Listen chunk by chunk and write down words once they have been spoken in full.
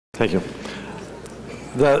Thank you.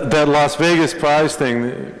 That Las Vegas prize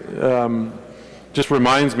thing just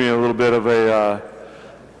reminds me a little bit of a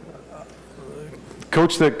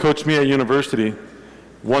coach that coached me at university,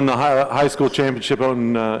 won the high school championship out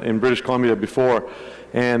in British Columbia before,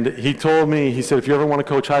 and he told me, he said, if you ever want to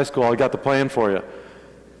coach high school, I got the plan for you.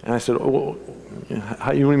 And I said, oh,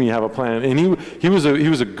 how you mean you have a plan? And he was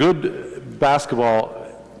a good basketball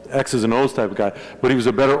X's and O's type of guy, but he was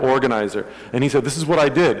a better organizer. And he said, this is what I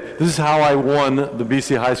did. This is how I won the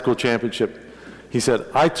BC High School Championship. He said,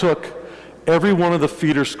 I took every one of the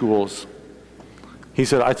feeder schools. He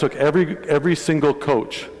said, I took every single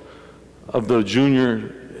coach of the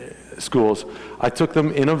junior schools. I took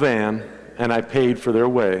them in a van, and I paid for their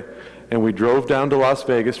way. And we drove down to Las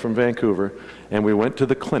Vegas from Vancouver, and we went to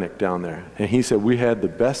the clinic down there. And he said, we had the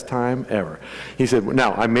best time ever. He said,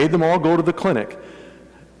 now, I made them all go to the clinic,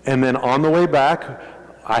 and then on the way back,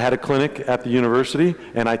 I had a clinic at the university,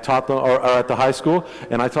 and I taught them, or at the high school,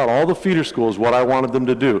 and I taught all the feeder schools what I wanted them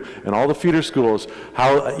to do. And all the feeder schools,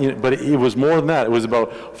 how, you know, but it was more than that. It was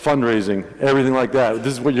about fundraising, everything like that.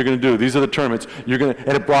 This is what you're going to do. These are the tournaments.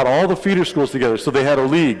 And it brought all the feeder schools together, so they had a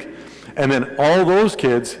league. And then all those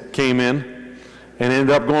kids came in and ended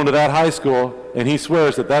up going to that high school, and he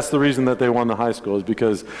swears that that's the reason that they won the high school, is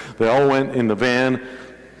because they all went in the van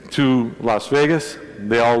to Las Vegas.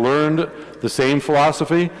 They all learned the same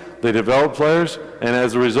philosophy. They developed players, and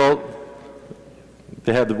as a result,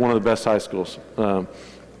 they had one of the best high schools. I'm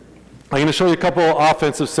going to show you a couple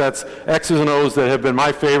offensive sets, X's and O's, that have been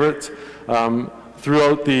my favorites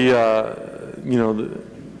throughout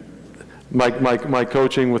my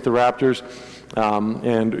coaching with the Raptors,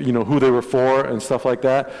 and you know who they were for and stuff like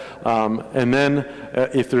that. And then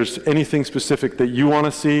if there's anything specific that you want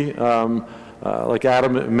to see, like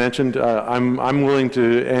Adam mentioned, I'm willing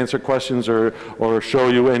to answer questions or show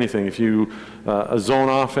you anything. If you a zone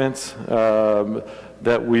offense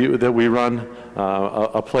that we run,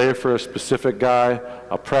 a player for a specific guy,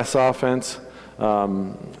 a press offense,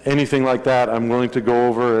 anything like that, I'm willing to go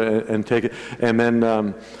over and take it. And then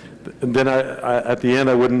at the end,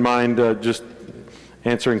 I wouldn't mind just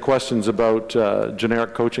answering questions about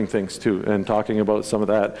generic coaching things too, and talking about some of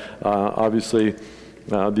that. Obviously,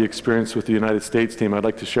 the experience with the United States team, I'd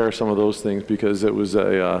like to share some of those things because it was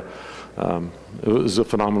a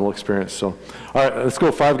phenomenal experience. So, all right, let's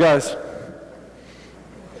go. 5 guys.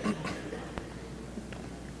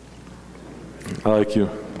 I like you.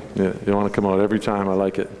 Yeah, you want to come out every time. I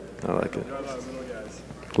like it. I like it.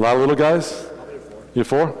 A lot of little guys. You're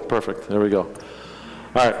 4? Perfect. There we go.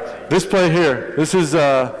 All right. This play here. This is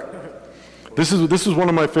one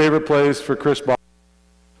of my favorite plays for Chris Bosh.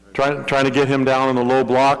 Trying to get him down in the low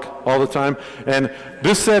block all the time. And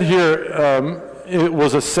this set here, it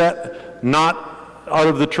was a set not out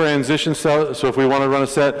of the transition set. So if we want to run a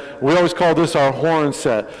set, we always call this our horn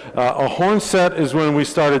set. A horn set is when we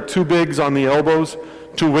started 2 bigs on the elbows,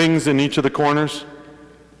 2 wings in each of the corners.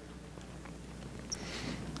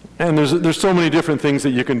 And there's so many different things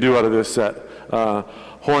that you can do out of this set.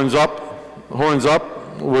 Horns up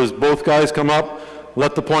was both guys come up,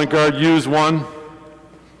 let the point guard use one,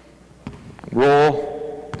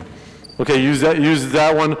 roll. Okay, use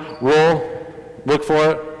that one, roll, look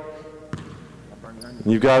for it.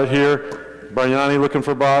 You got it here. Bargnani looking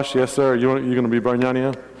for Bosh. Yes, sir. You going to be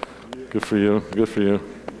Bargnani? Good for you. Good for you.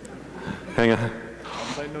 Hang on.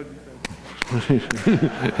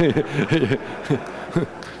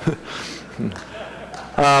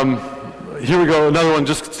 Here we go. Another one.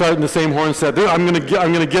 Just starting the same horn set. I'm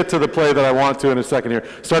gonna get to the play that I want to in a second here.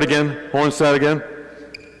 Start again. Horn set again.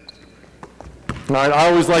 All right. I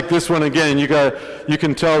always like this one again. You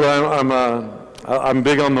can tell that I'm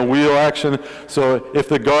big on the wheel action. So if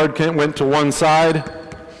the guard went to one side,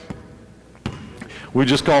 we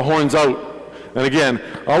just call horns out. And again,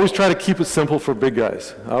 I always try to keep it simple for big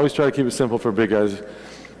guys. All right.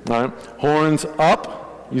 Horns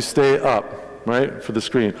up, you stay up, right, for the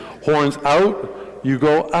screen. Horns out, you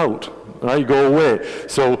go out, right, you go away.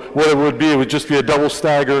 So what it would just be a double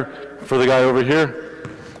stagger for the guy over here.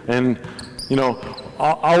 And, you know,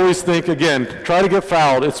 I always think, again, try to get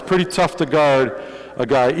fouled. It's pretty tough to guard a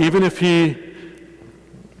guy, even if he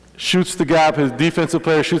shoots the gap, his defensive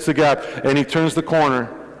player shoots the gap, and he turns the corner.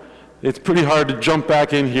 It's pretty hard to jump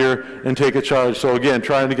back in here and take a charge. So again,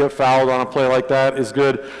 trying to get fouled on a play like that is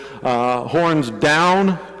good. Horns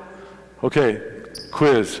down. Okay,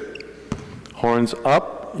 quiz. Horns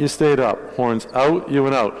up, you stayed up. Horns out, you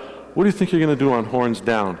went out. What do you think you're going to do on horns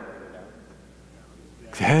down?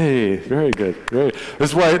 Hey, very good.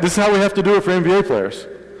 This is how we have to do it for NBA players.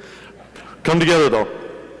 Come together, though.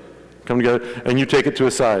 Come together, and you take it to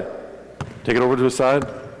a side. Take it over to a side.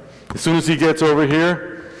 As soon as he gets over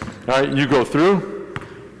here, all right, you go through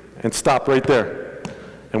and stop right there.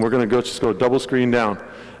 And we're going to just go double screen down.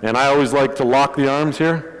 And I always like to lock the arms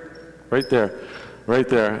here, right there,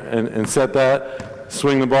 and set that,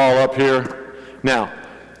 swing the ball up here. Now,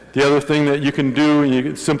 the other thing that you can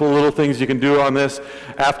do, simple little things you can do on this,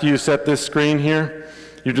 after you set this screen here,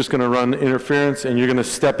 you're just going to run interference and you're going to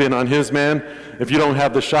step in on his man. If you don't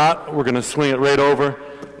have the shot, we're going to swing it right over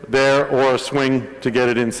there or a swing to get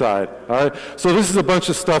it inside. All right? So this is a bunch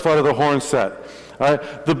of stuff out of the horn set. All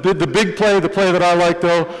right? The big play, the play that I like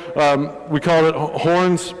though, we call it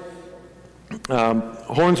horns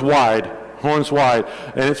wide,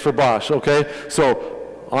 and it's for Bosch, okay?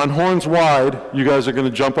 So on horns wide, you guys are going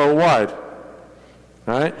to jump out wide.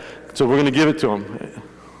 All right? So we're going to give it to him.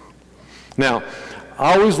 Now,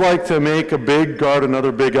 I always like to make a big guard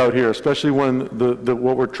another big out here, especially when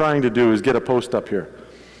what we're trying to do is get a post up here.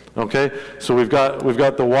 Okay? So we've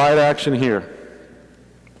got the wide action here.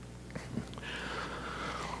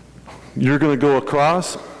 You're going to go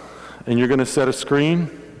across, and you're going to set a screen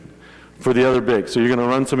for the other big. So you're going to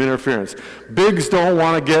run some interference. Bigs don't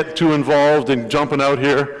want to get too involved in jumping out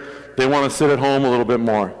here. They want to sit at home a little bit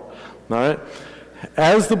more. All right?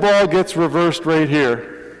 As the ball gets reversed right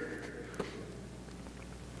here,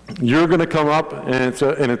 you're going to come up, and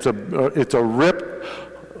it's a rip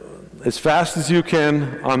as fast as you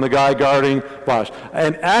can on the guy guarding Bosch.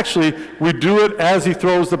 And actually, we do it as he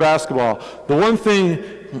throws the basketball. The one thing,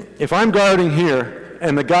 if I'm guarding here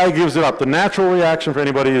and the guy gives it up, the natural reaction for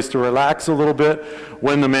anybody is to relax a little bit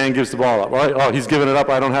when the man gives the ball up. All right? Oh, he's giving it up.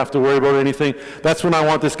 I don't have to worry about anything. That's when I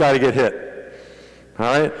want this guy to get hit. All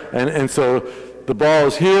right? And so the ball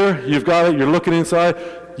is here. You've got it. You're looking inside.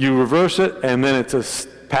 You reverse it, and then it's a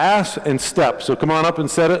pass and step. So come on up and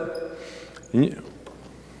set it.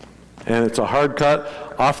 And it's a hard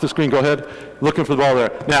cut off the screen. Go ahead. Looking for the ball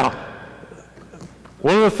there. Now,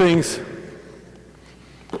 one of the things,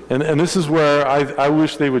 and this is where I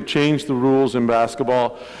wish they would change the rules in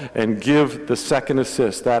basketball and give the second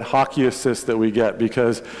assist, that hockey assist that we get,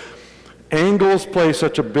 because angles play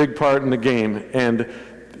such a big part in the game. And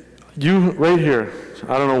you, right here,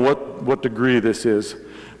 I don't know what degree this is,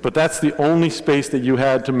 but that's the only space that you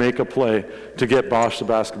had to make a play to get Bosch the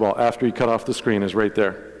basketball after he cut off the screen is right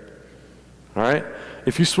there. All right?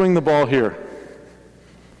 If you swing the ball here,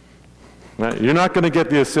 right, you're not going to get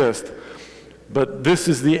the assist, but this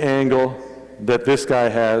is the angle that this guy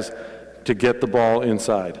has to get the ball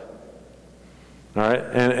inside. All right?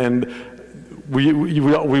 And we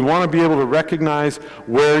want to be able to recognize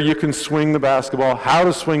where you can swing the basketball, how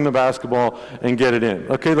to swing the basketball, and get it in.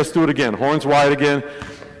 Okay, let's do it again. Horns wide again.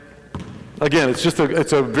 Again,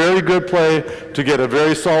 it's a very good play to get a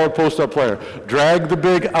very solid post-up player. Drag the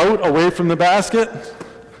big out away from the basket.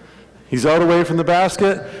 He's out away from the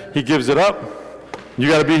basket. He gives it up. You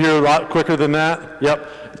got to be here a lot quicker than that. Yep.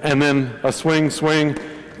 And then a swing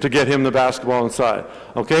to get him the basketball inside.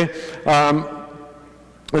 Okay.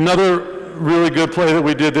 Another really good play that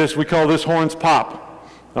we did this, we call this horns pop.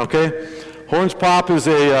 Okay. Horns pop is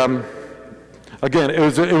a again, it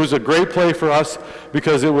was a great play for us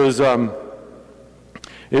because it was.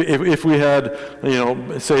 If we had, you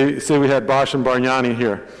know, say we had Bosch and Bargnani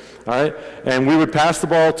here, all right, and we would pass the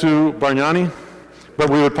ball to Bargnani, but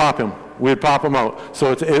we would pop him. We'd pop him out.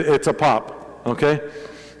 So it's a pop, okay?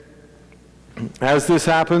 As this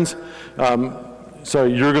happens, so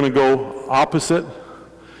you're going to go opposite.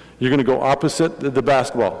 You're going to go opposite the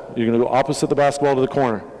basketball. You're going to go opposite the basketball to the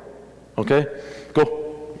corner, okay? Go.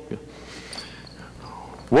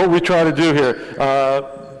 What we try to do here.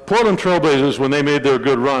 Portland Trailblazers, when they made their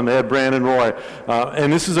good run, they had Brandon Roy,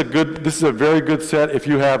 and this is a very good set if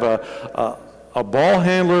you have a ball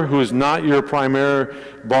handler who is not your primary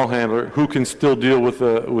ball handler who can still deal with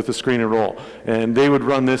the screen and roll. And they would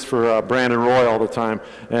run this for Brandon Roy all the time,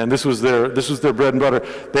 and this was their bread and butter.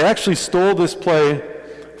 They actually stole this play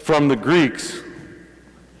from the Greeks,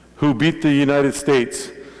 who beat the United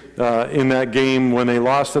States in that game when they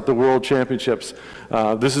lost at the World Championships.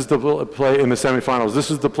 This is the play in the semifinals. This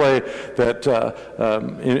is the play that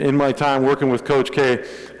in my time working with Coach K,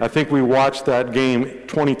 I think we watched that game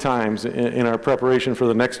 20 times in our preparation for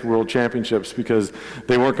the next World Championships because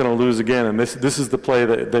they weren't going to lose again, and this is the play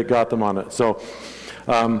that got them on it. So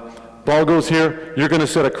ball goes here. You're going to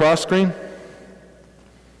set a cross screen.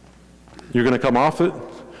 You're going to come off it.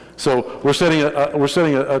 So we're setting a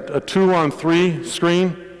 2-on-3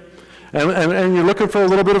 screen. And you're looking for a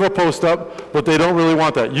little bit of a post-up, but they don't really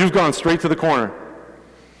want that. You've gone straight to the corner.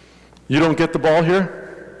 You don't get the ball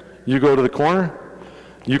here. You go to the corner.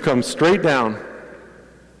 You come straight down.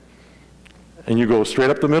 And you go straight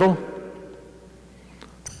up the middle.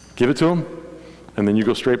 Give it to him, and then you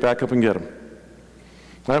go straight back up and get him.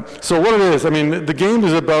 Right? So what it is, I mean, the game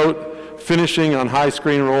is about finishing on high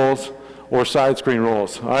screen rolls or side screen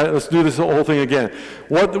rolls. All right, let's do this whole thing again.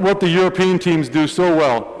 What the European teams do so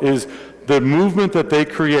well is the movement that they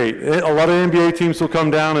create. A lot of NBA teams will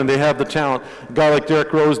come down and they have the talent. A guy like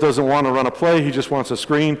Derrick Rose doesn't want to run a play, he just wants a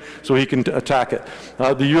screen so he can attack it.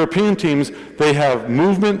 The European teams, they have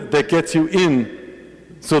movement that gets you in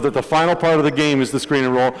so that the final part of the game is the screen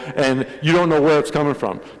and roll, and you don't know where it's coming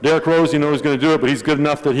from. Derrick Rose, you know he's going to do it, but he's good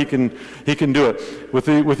enough that he can do it. With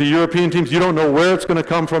the European teams, you don't know where it's going to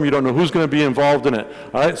come from, you don't know who's going to be involved in it.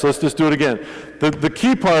 All right, so let's just do it again. The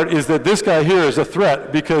key part is that this guy here is a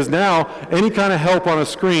threat, because now any kind of help on a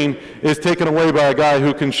screen is taken away by a guy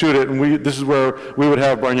who can shoot it, and this is where we would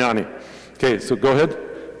have Bargnani. Okay, so go ahead,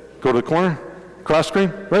 go to the corner, cross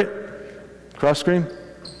screen, right? Cross screen.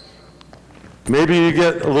 Maybe you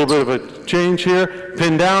get a little bit of a change here,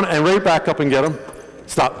 pin down, and right back up and get him.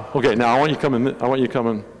 Stop. Okay, now I want you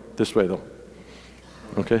coming this way though.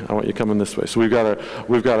 Okay, I want you coming this way. So we've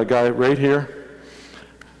got a guy right here.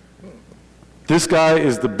 This guy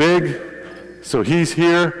is the big, so he's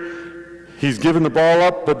here. He's giving the ball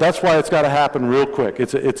up, but that's why it's got to happen real quick.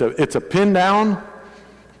 It's a pin down.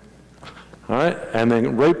 All right, and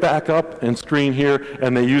then right back up and screen here,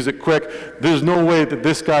 and they use it quick. There's no way that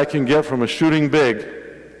this guy can get from a shooting big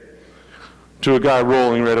to a guy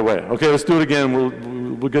rolling right away. Okay, let's do it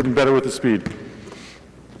again. We're getting better with the speed.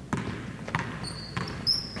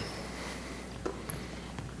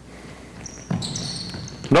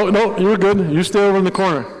 No, you're good. You stay over in the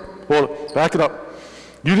corner. Hold it. Back it up.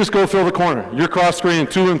 You just go fill the corner. You're cross screening.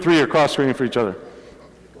 2 and 3 are cross screening for each other.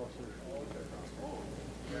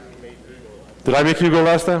 Did I make you go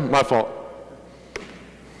last time? My fault.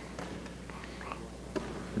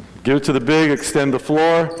 Give it to the big, extend the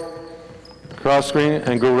floor, cross screen,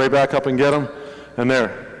 and go right back up and get them. And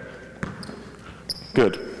there.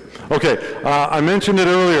 Good. Okay, I mentioned it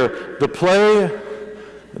earlier. The play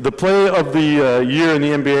of the year in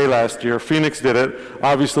the NBA last year, Phoenix did it.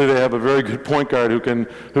 Obviously, they have a very good point guard who can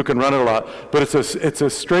run it a lot. But it's a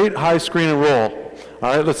straight high screen and roll.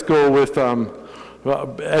 All right, let's go with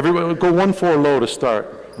everybody go 1-4 low to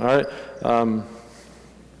start. All right.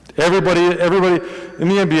 Everybody in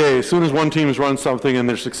the NBA, as soon as one team has run something and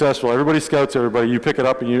they're successful, everybody scouts everybody. You pick it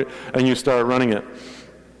up and you start running it.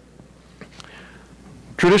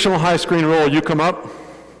 Traditional high screen roll. You come up,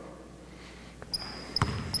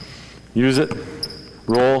 use it,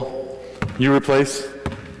 roll, you replace,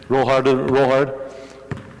 roll hard.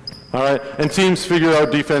 All right. And teams figure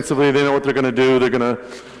out defensively. They know what they're going to do. They're going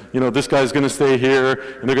to, this guy's going to stay here,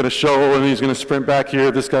 and they're going to show, and he's going to sprint back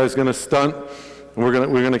here. This guy's going to stunt, and we're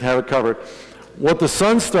going to have it covered. What the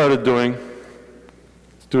Suns started doing,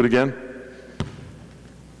 let's do it again.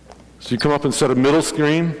 So you come up and set a middle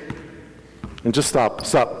screen, and just stop.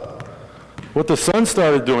 What the Suns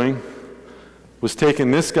started doing was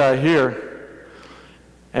taking this guy here,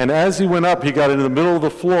 and as he went up, he got into the middle of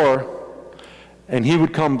the floor, and he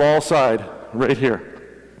would come ball side right here.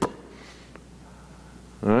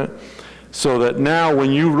 All right? So that now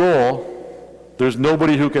when you roll, there's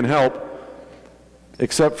nobody who can help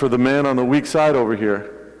except for the man on the weak side over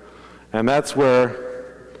here. And that's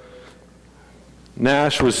where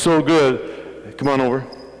Nash was so good, come on over,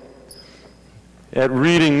 at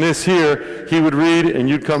reading this here. He would read and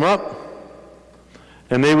you'd come up,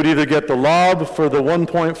 and they would either get the lob for the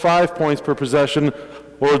 1.5 points per possession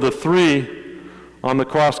or the 3 on the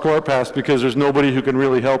cross-court pass, because there's nobody who can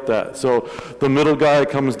really help that. So the middle guy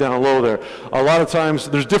comes down low there. A lot of times,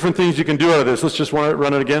 there's different things you can do out of this. Let's just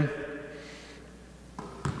run it again.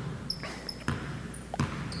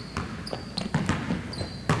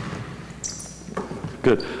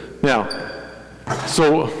 Good. Now,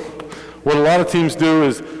 so what a lot of teams do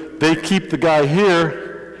is they keep the guy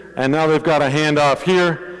here, and now they've got a handoff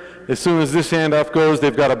here. As soon as this handoff goes,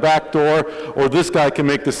 they've got a back door, or this guy can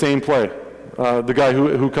make the same play. The guy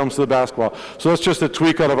who comes to the basketball. So that's just a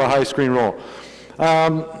tweak out of a high screen roll.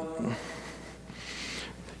 I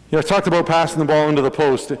talked about passing the ball into the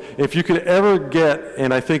post. If you could ever get,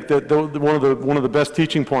 and I think that one of the best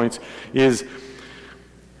teaching points is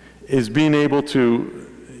being able to,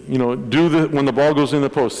 when the ball goes in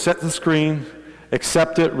the post, set the screen,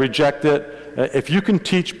 accept it, reject it. If you can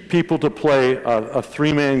teach people to play a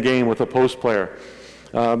 3-man game with a post player.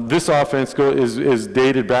 This offense is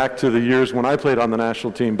dated back to the years when I played on the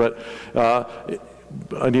national team, but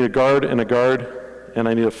I need a guard, and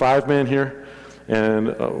I need a 5-man here,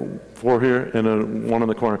 and 4 here, and 1 in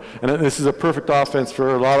the corner. And this is a perfect offense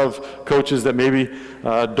for a lot of coaches that maybe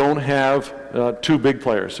don't have 2 big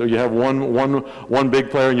players. So you have one big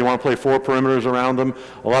player and you want to play 4 perimeters around them.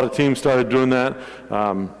 A lot of teams started doing that.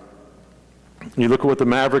 You look at what the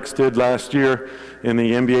Mavericks did last year in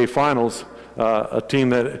the NBA Finals, a team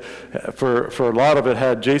that for a lot of it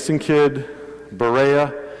had Jason Kidd,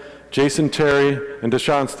 Barea, Jason Terry, and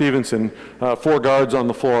Deshaun Stevenson, 4 guards on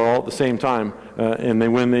the floor all at the same time, and they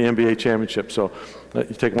win the NBA championship. So you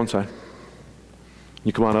take one side,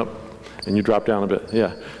 you come on up, and you drop down a bit.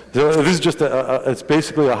 Yeah, so this is just it's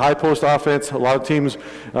basically a high post offense. A lot of teams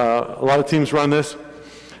run this,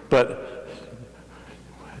 but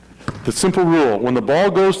the simple rule: when the ball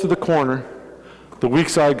goes to the corner, the weak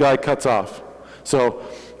side guy cuts off. So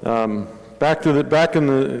back in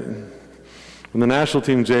the national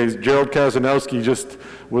team days, Gerald Kazanowski just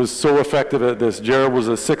was so effective at this. Gerald was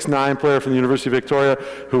a 6'9" player from the University of Victoria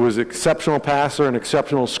who was an exceptional passer and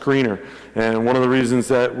exceptional screener. And one of the reasons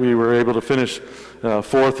that we were able to finish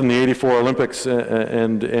 4th in the '84 Olympics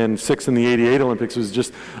and 6th in the '88 Olympics was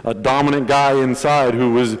just a dominant guy inside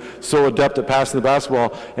who was so adept at passing the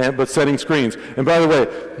basketball but setting screens. And by the way,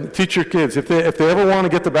 teach your kids, if they ever want to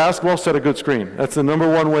get the basketball, set a good screen. That's the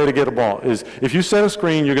 #1 way to get a ball, is if you set a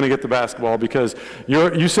screen, you're going to get the basketball, because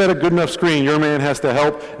you set a good enough screen, your man has to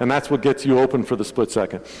help, and that's what gets you open for the split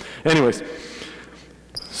second. Anyways,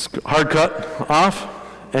 hard cut off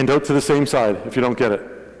and out to the same side if you don't get it.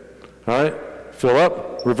 All right? Fill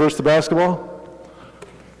up, reverse the basketball.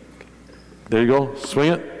 There you go,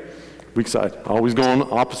 swing it, weak side. Always going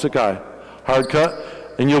opposite guy. Hard cut,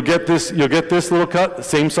 and you'll get this little cut,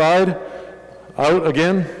 same side, out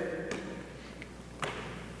again.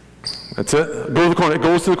 That's it. Go to the corner. It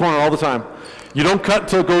goes to the corner all the time. You don't cut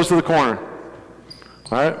until it goes to the corner.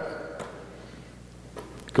 All right?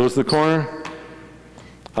 Goes to the corner.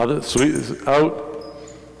 Out.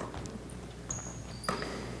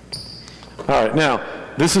 All right, now,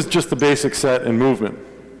 this is just the basic set and movement.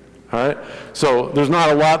 All right? So there's not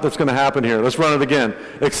a lot that's going to happen here. Let's run it again.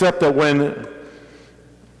 Except that when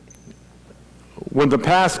the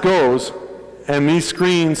pass goes and these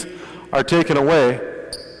screens are taken away,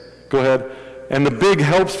 go ahead, and the big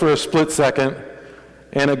helps for a split second,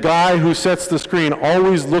 and a guy who sets the screen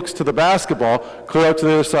always looks to the basketball, clear out to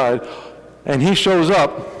the other side, and he shows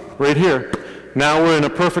up right here. Now we're in a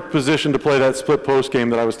perfect position to play that split post game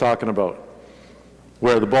that I was talking about,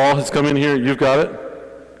 where the ball has come in here, you've got it.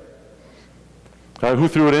 All right, who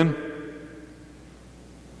threw it in?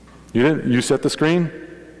 You didn't? You set the screen?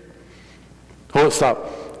 Hold it,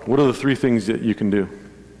 stop. What are the 3 things that you can do?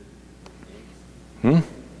 I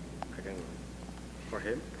can, for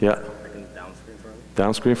him? Yeah. I can down screen for him.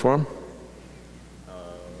 Down screen for him?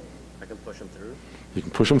 I can push him through. You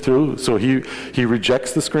can push him through, so he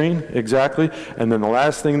rejects the screen, exactly. And then the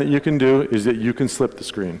last thing that you can do is that you can slip the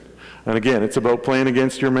screen. And again, it's about playing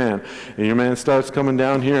against your man. And your man starts coming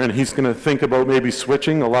down here, and he's going to think about maybe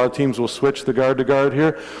switching. A lot of teams will switch the guard to guard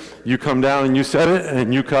here. You come down and you set it,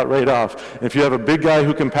 and you cut right off. And if you have a big guy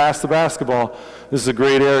who can pass the basketball, this is a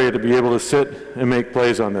great area to be able to sit and make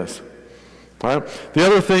plays on this. All right? The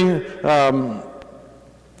other thing,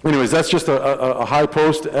 anyways, that's just a high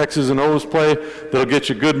post X's and O's play that'll get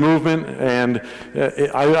you good movement. And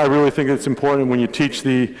I really think it's important when you teach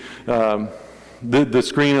the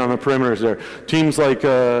screen on the perimeters there. Teams like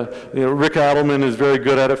Rick Adelman is very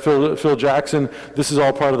good at it, Phil Jackson. This is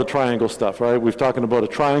all part of the triangle stuff, right? We've talking about a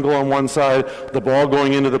triangle on one side, the ball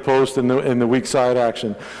going into the post, and the weak side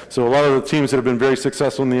action. So a lot of the teams that have been very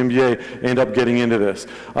successful in the NBA end up getting into this.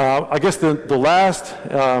 I guess the last,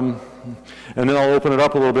 and then I'll open it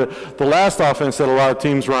up a little bit, the last offense that a lot of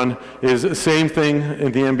teams run is the same thing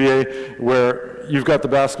in the NBA, where you've got the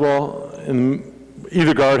basketball and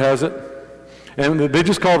either guard has it. And they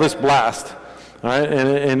just call this blast, all right?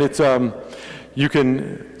 And it's, you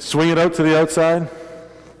can swing it out to the outside.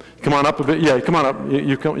 Come on up a bit. Yeah, come on up.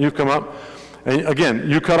 You come up. And again,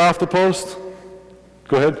 you cut off the post.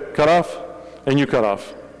 Go ahead, cut off, and you cut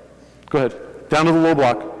off. Go ahead. Down to the low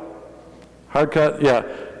block. Hard cut, yeah.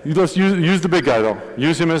 Let's use the big guy, though.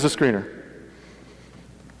 Use him as a screener.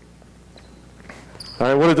 All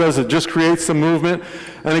right, what it does is it just creates some movement.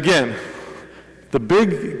 And again, the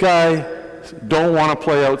big guy don't want to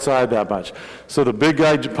play outside that much. So the big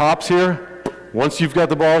guy pops here. Once you've got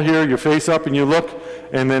the ball here, you face up and you look,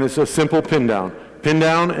 and then it's a simple pin down. Pin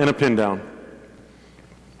down and a pin down.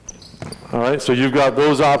 All right, so you've got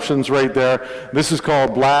those options right there. This is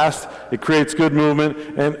called blast. It creates good movement.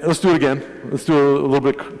 And let's do it again. Let's do it a little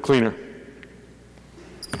bit cleaner.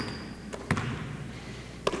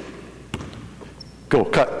 Go,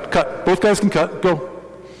 cut. Both guys can cut, go.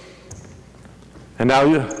 And now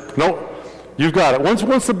you've got it.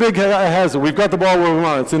 Once the big guy has it, we've got the ball where we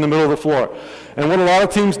want it. It's in the middle of the floor. And what a lot of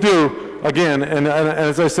teams do, again, and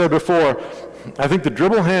as I said before, I think the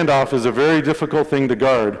dribble handoff is a very difficult thing to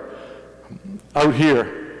guard out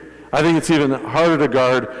here. I think it's even harder to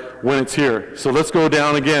guard when it's here. So let's go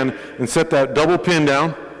down again and set that double pin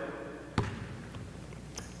down.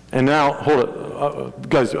 And now, hold it.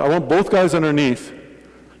 Guys, I want both guys underneath,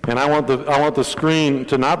 and I want the screen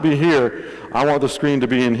to not be here. I want the screen to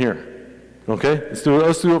be in here. Okay? Let's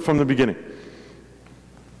do it from the beginning.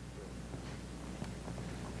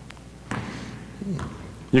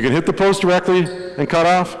 You can hit the post directly and cut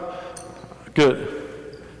off. Good.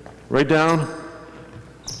 Right down.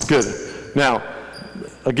 Good. Now,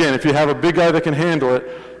 again, if you have a big guy that can handle it,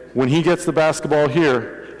 when he gets the basketball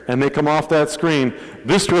here and they come off that screen,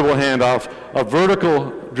 this dribble handoff, a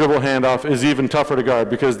vertical dribble handoff, is even tougher to guard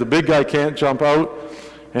because the big guy can't jump out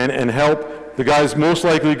and help. The guy's most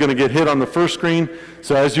likely going to get hit on the first screen.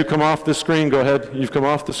 So as you come off the screen, go ahead. You've come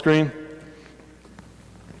off the screen.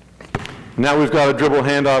 Now we've got a dribble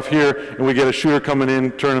handoff here, and we get a shooter coming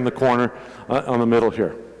in, turning the corner on the middle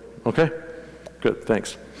here. Okay? Good,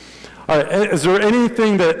 thanks. All right, is there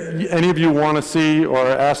anything that any of you want to see or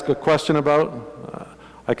ask a question about?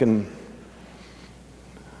 I can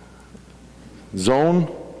zone.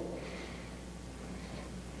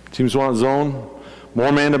 Teams want zone.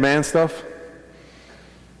 More man-to-man stuff.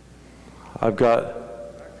 I've got,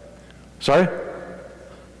 sorry?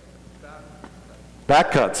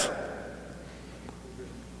 Back cuts.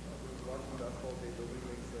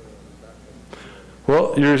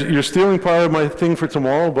 Well, you're stealing part of my thing for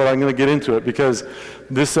tomorrow, but I'm going to get into it because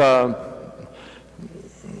this offense,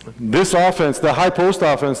 the high post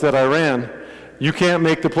offense that I ran, you can't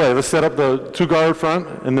make the play. Let's set up the two guard front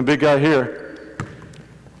and the big guy here.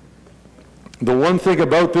 The one thing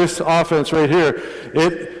about this offense right here,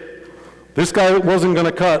 this guy wasn't going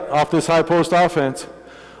to cut off this high post offense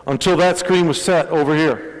until that screen was set over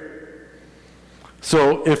here.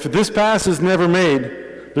 So if this pass is never made,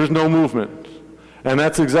 there's no movement. And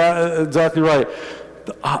that's exactly right.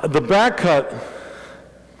 The back cut,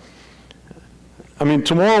 I mean,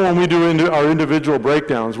 tomorrow when we do our individual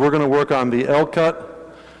breakdowns, we're going to work on the L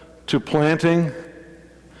cut to planting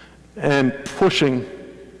and pushing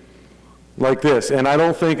like this. And I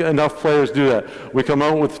don't think enough players do that. We come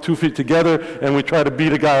out with 2 feet together and we try to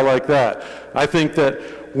beat a guy like that. I think that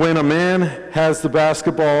when a man has the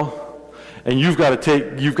basketball and you've got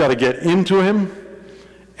to get into him,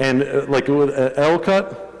 and like an L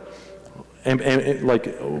cut, and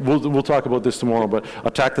like we'll talk about this tomorrow, but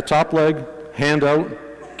attack the top leg, hand out,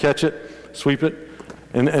 catch it, sweep it,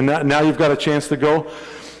 and now you've got a chance to go.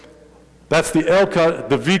 That's the L cut.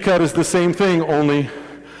 The V cut is the same thing, only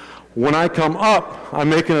when I come up, I'm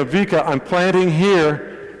making a V cut, I'm planting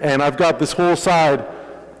here, and I've got this whole side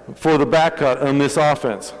for the back cut on this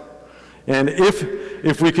offense. And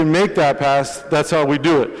if we can make that pass, that's how we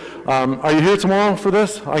do it. Are you here tomorrow for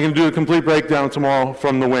this? I'm going to do a complete breakdown tomorrow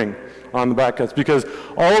from the wing on the back cuts because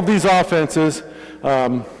all of these offenses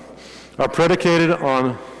are predicated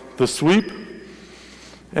on the sweep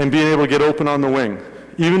and being able to get open on the wing.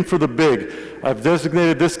 Even for the big. I've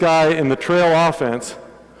designated this guy in the trail offense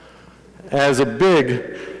as a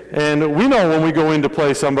big, and we know when we go in to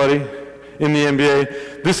play somebody in the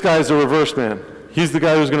NBA, this guy's a reverse man. He's the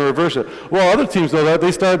guy who's going to reverse it. Well, other teams know that.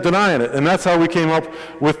 They started denying it, and that's how we came up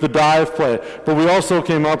with the dive play. But we also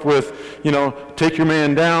came up with, take your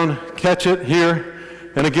man down, catch it here,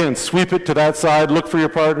 and again, sweep it to that side, look for your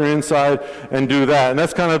partner inside, and do that. And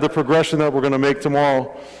that's kind of the progression that we're going to make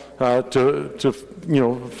tomorrow to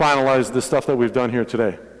finalize the stuff that we've done here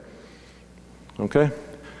today. Okay?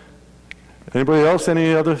 Anybody else?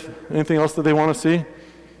 Anything else that they want to see?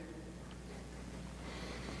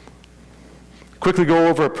 Quickly go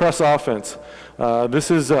over a press offense. This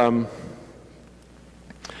is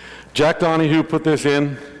Jack Donahue put this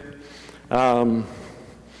in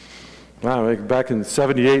back in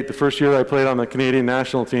 '78, the first year I played on the Canadian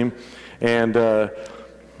national team, and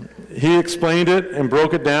he explained it and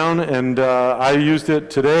broke it down, and I used it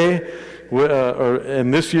today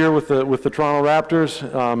and this year with the Toronto Raptors.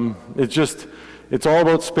 It's all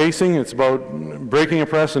about spacing. It's about breaking a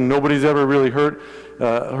press, and nobody's ever really hurt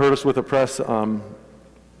us with a press on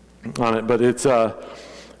it. But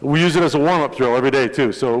we use it as a warm-up drill every day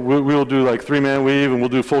too. So we'll do like 3-man weave, and we'll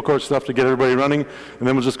do full court stuff to get everybody running, and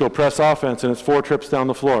then we'll just go press offense, and it's 4 trips down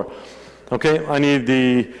the floor. Okay, I need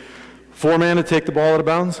the 4-man to take the ball out of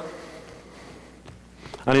bounds.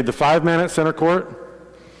 I need the 5-man at center court,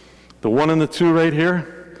 the 1 and the 2 right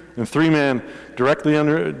here, and 3-man directly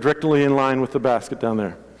in line with the basket down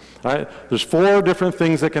there. All right? There's 4 different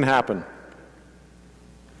things that can happen.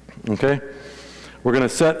 Okay? We're going to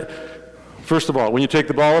set, first of all, when you take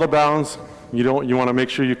the ball out of bounds, you want to make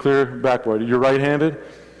sure you clear backboard. You're right-handed.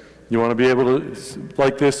 You want to be able to,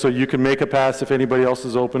 like this, so you can make a pass if anybody else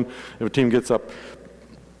is open, if a team gets up.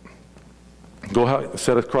 Go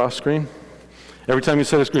set a cross screen. Every time you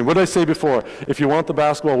set a screen, what did I say before? If you want the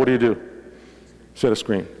basketball, what do? Set a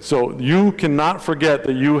screen. So you cannot forget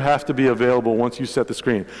that you have to be available once you set the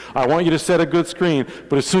screen. I want you to set a good screen,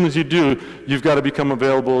 but as soon as you do, you've got to become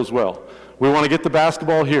available as well. We want to get the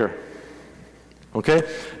basketball here. Okay?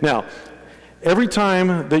 Now, every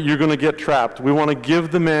time that you're going to get trapped, we want to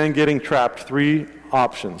give the man getting trapped 3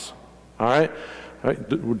 options. All right? All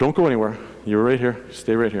right? Don't go anywhere. You're right here.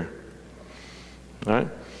 Stay right here. All right?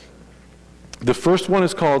 The first one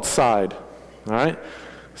is called side. All right?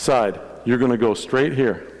 Side. You're going to go straight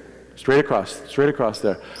here. Straight across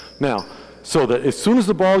there. Now, so that as soon as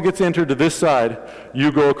the ball gets entered to this side,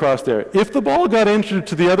 you go across there. If the ball got entered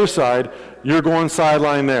to the other side, you're going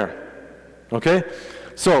sideline there. Okay?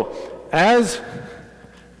 So, as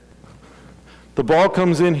the ball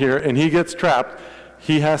comes in here and he gets trapped,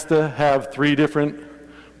 he has to have 3 different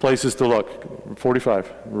places to look.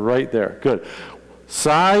 45, right there. Good.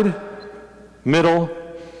 Side, middle,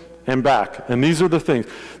 and back. And these are the things.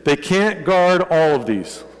 They can't guard all of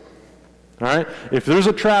these. All right? If there's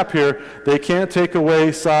a trap here, they can't take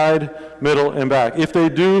away side, middle, and back. If they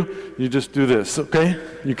do, you just do this, okay?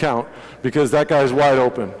 You count, because that guy's wide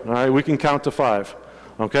open. All right? We can count to 5,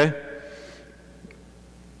 okay?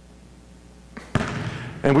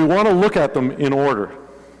 And we want to look at them in order.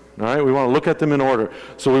 All right? We want to look at them in order.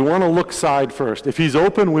 So we want to look side first. If he's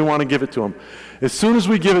open, we want to give it to him. As soon as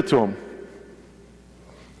we give it to him,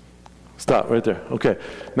 stop right there. Okay.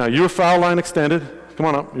 Now your foul line extended. Come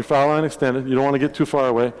on up. Your foul line extended. You don't want to get too far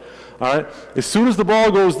away. All right. As soon as the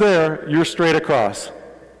ball goes there, you're straight across.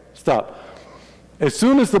 Stop. As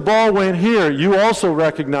soon as the ball went here, you also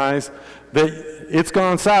recognize that it's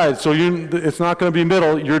gone side, so it's not going to be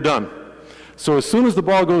middle. You're done. So as soon as the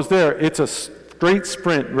ball goes there, it's a straight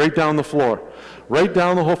sprint right down the floor, right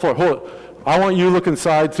down the whole floor. Hold it. I want you looking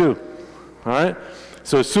side too. All right.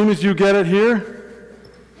 So as soon as you get it here,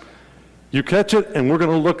 you catch it, and we're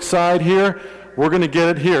going to look side here. We're going to get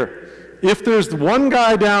it here. If there's one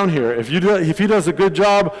guy down here, if he does a good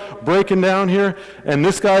job breaking down here, and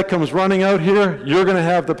this guy comes running out here, you're going to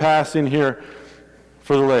have the pass in here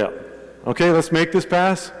for the layup. Okay, let's make this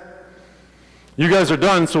pass. You guys are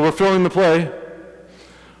done, so we're filling the play.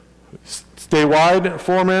 Stay wide,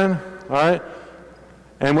 4-man, all right?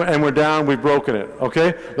 And we're down, we've broken it,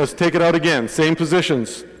 okay? Let's take it out again, same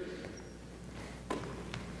positions.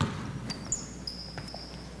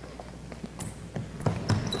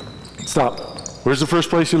 Stop. Where's the first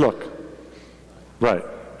place you look? Right.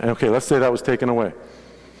 Okay, let's say that was taken away.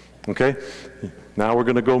 Okay? Now we're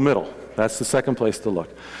going to go middle. That's the second place to look.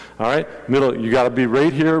 All right? Middle, you got to be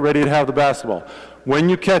right here, ready to have the basketball. When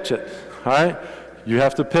you catch it, all right, you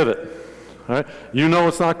have to pivot. All right? You know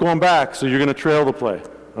it's not going back, so you're going to trail the play.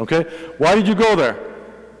 Okay? Why did you go there?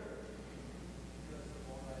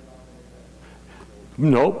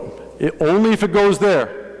 Nope. Only if it goes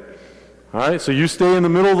there. All right, so you stay in the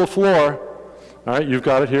middle of the floor. All right, you've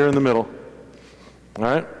got it here in the middle. All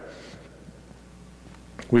right.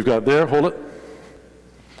 We've got there, hold it.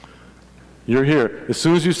 You're here. As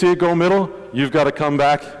soon as you see it go middle, you've got to come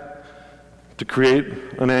back to create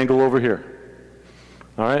an angle over here.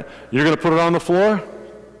 All right, you're going to put it on the floor.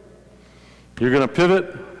 You're going to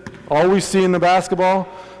pivot, always seeing the basketball,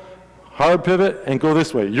 hard pivot, and go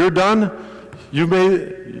this way. You're done. You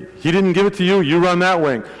made, he didn't give it to you, you run that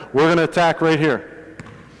wing. We're going to attack right here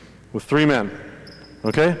with 3 men.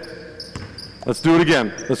 Okay? Let's do it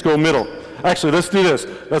again. Let's go middle. Actually, let's do this.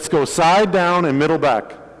 Let's go side down and middle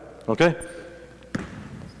back. Okay?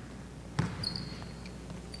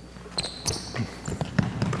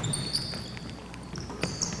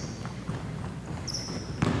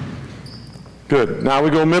 Good. Now we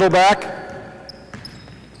go middle back.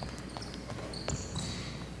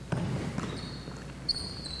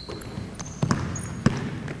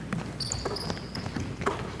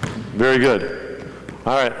 Very good.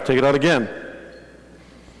 All right, take it out again.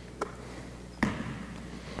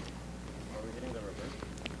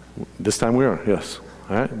 This time we are, yes.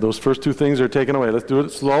 All right, those first 2 things are taken away. Let's do it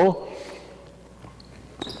slow.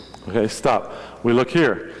 Okay, stop. We look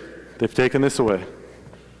here. They've taken this away.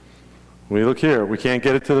 We look here. We can't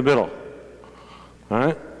get it to the middle. All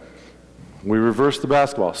right? We reverse the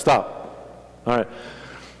basketball. Stop. All right.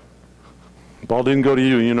 Ball didn't go to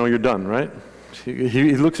you. You know you're done, right?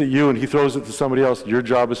 He looks at you and he throws it to somebody else. Your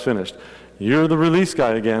job is finished. You're the release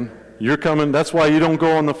guy again. You're coming. That's why you don't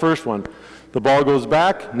go on the first one. The ball goes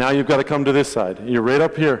back. Now you've got to come to this side. You're right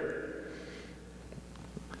up here.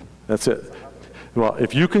 That's it. Well,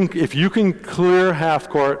 if you can clear half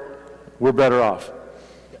court, we're better off.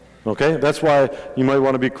 Okay? That's why you might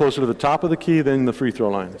want to be closer to the top of the key than the free throw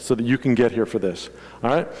line, so that you can get here for this. All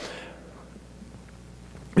right?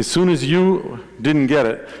 As soon as you didn't get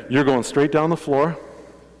it, you're going straight down the floor.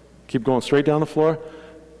 Keep going straight down the floor.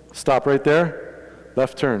 Stop right there.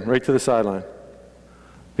 Left turn, right to the sideline.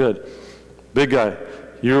 Good. Big guy.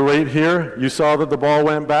 You're right here. You saw that the ball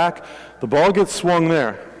went back. The ball gets swung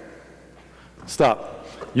there. Stop.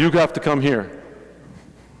 You have to come here.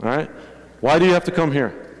 All right? Why do you have to come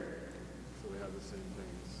here? So we have the same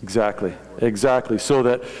things. Exactly. Exactly. So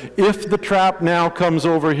that if the trap now comes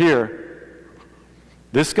over here,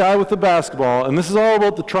 this guy with the basketball, and this is all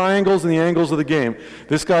about the triangles and the angles of the game,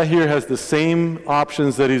 this guy here has the same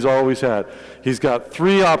options that he's always had. He's got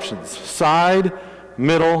 3 options: side,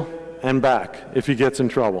 middle, and back, if he gets in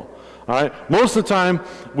trouble. All right? Most of the time,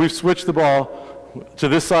 we've switched the ball to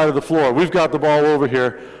this side of the floor. We've got the ball over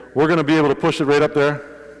here. We're going to be able to push it right up there.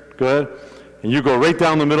 Go ahead. And you go right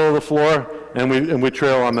down the middle of the floor, and we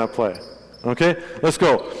trail on that play. Okay? Let's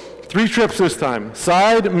go. 3 trips this time.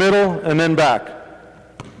 Side, middle, and then back.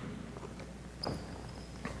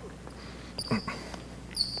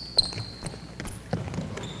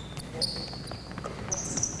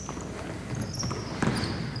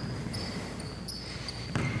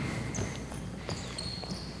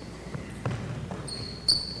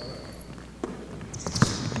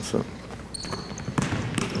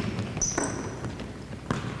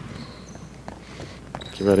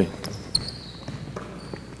 You ready?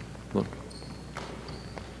 Look.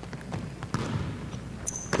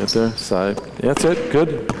 Get there, side. That's it,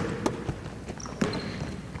 good.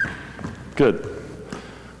 Good.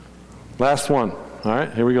 Last one. All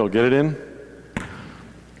right, here we go. Get it in.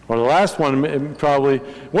 Or the last one, probably,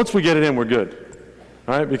 once we get it in, we're good.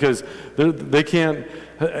 All right, because they can't,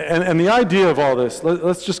 and the idea of all this,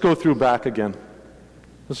 let's just go through back again.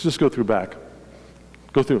 Let's just go through back.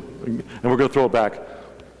 Go through, and we're going to throw it back.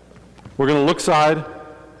 We're going to look side,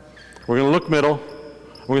 we're going to look middle,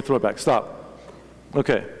 we're going to throw it back. Stop.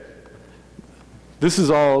 Okay. This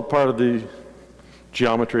is all part of the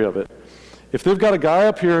geometry of it. If they've got a guy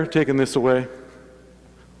up here taking this away,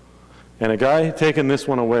 and a guy taking this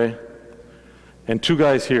one away, and 2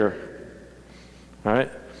 guys here, all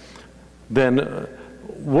right, then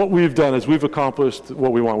what we've done is we've accomplished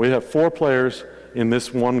what we want. We have 4 players in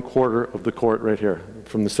this 1 quarter of the court right here,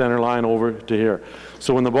 from the center line over to here.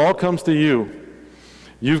 So when the ball comes to you,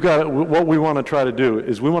 you've got, what we want to try to do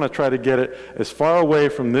is we want to try to get it as far away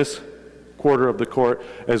from this quarter of the court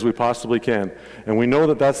as we possibly can. And we know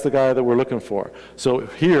that that's the guy that we're looking for. So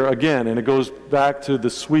here, again, and it goes back to the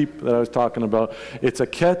sweep that I was talking about, it's a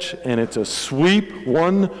catch and it's a sweep,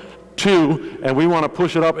 1, 2, and we want to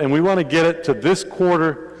push it up and we want to get it to this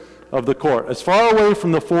quarter of the court, as far away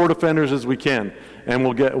from the 4 defenders as we can, and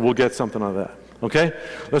we'll get something out of that. Okay?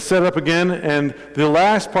 Let's set it up again, and the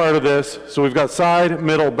last part of this, so we've got side,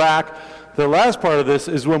 middle, back. The last part of this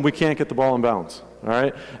is when we can't get the ball in bounds. All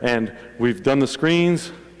right? And we've done the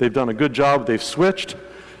screens, they've done a good job, they've switched,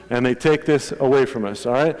 and they take this away from us.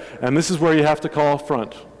 All right? And this is where you have to call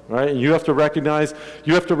front. All right? And you have to recognize, and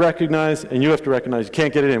you have to recognize you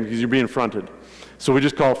can't get it in because you're being fronted. So we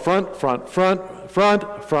just call front, front, front,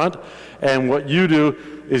 front, front, and what you do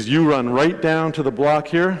is you run right down to the block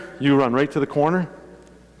here, you run right to the corner,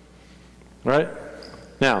 right?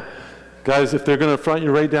 Now, guys, if they're going to front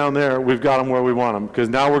you right down there, we've got them where we want them, because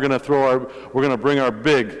now we're going to bring our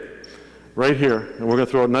big right here, and we're going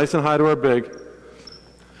to throw it nice and high to our big,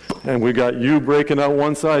 and we got you breaking out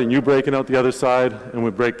one side and you breaking out the other side, and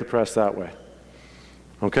we break the press that way.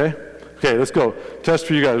 Okay? Okay, let's go. Test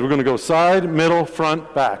for you guys. We're going to go side, middle,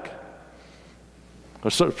 front, back.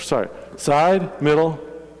 Or, sorry, side, middle,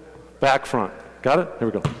 back, front. Got it? Here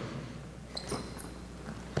we go.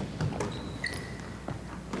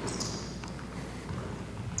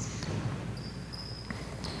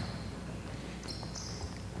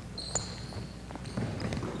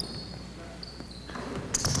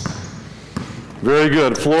 Very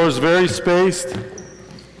good. Floor is very spaced,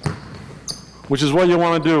 which is what you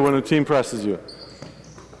want to do when a team presses you.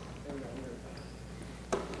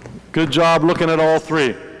 Good job looking at all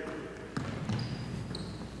 3.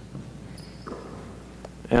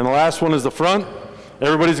 And the last one is the front.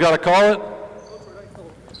 Everybody's got to call it.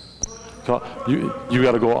 You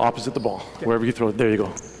got to go opposite the ball. Wherever you throw it, there you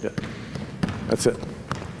go. Yeah. That's it.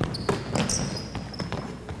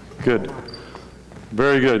 Good.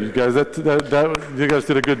 Very good, you guys. You guys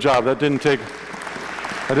did a good job. That didn't take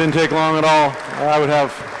long at all. I would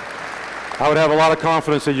have a lot of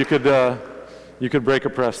confidence that you could break a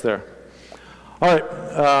press there. All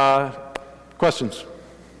right, questions?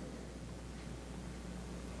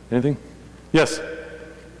 Anything? Yes.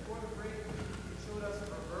 Before the break, you showed us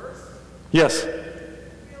reverse. Yes.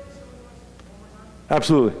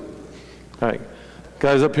 Absolutely. All right,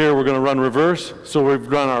 guys up here, we're going to run reverse. So we've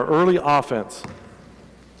run our early offense.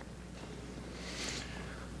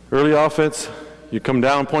 Early offense, you come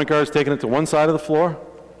down, point guard's taking it to one side of the floor.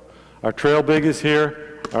 Our trail big is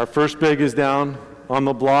here. Our first big is down on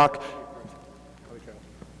the block.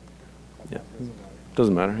 Yeah,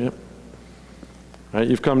 doesn't matter, yep. All right,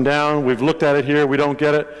 you've come down, we've looked at it here, we don't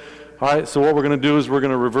get it. All right, so what we're going to do is we're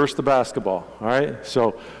going to reverse the basketball. All right,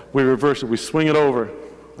 so we reverse it, we swing it over,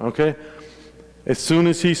 okay? As soon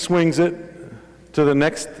as he swings it to the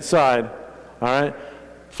next side, all right,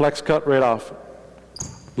 flex cut right off.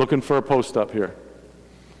 Looking for a post up here,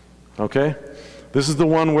 okay? This is the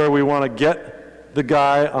one where we want to get the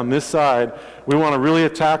guy on this side. We want to really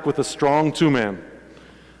attack with a strong two-man,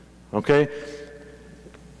 okay?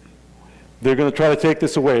 They're going to try to take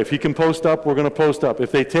this away. If he can post up, we're going to post up.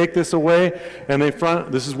 If they take this away and they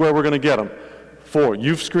front, this is where we're going to get them. 4,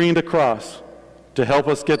 you've screened across to help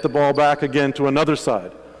us get the ball back again to another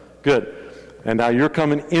side. Good. And now you're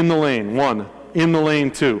coming in the lane. 1, in the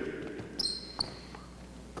lane 2.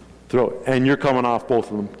 Throw it. And you're coming off both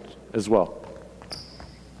of them as well.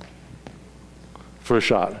 For a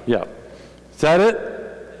shot. Yeah. Is that it?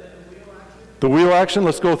 The wheel action?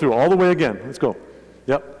 Let's go through all the way again. Let's go.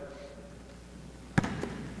 Yep.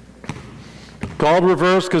 Called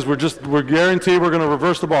reverse because we're guaranteed we're going to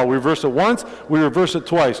reverse the ball. We reverse it once, we reverse it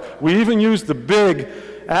twice. We even use the big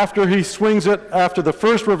after he swings it after the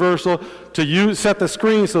first reversal to set the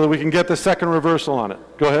screen so that we can get the second reversal on it.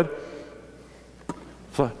 Go ahead.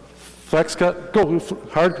 Flex cut. Go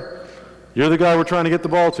hard. You're the guy we're trying to get the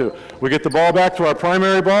ball to. We get the ball back to our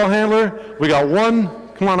primary ball handler. We got 1.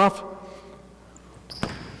 Come on off.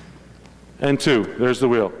 And 2. There's the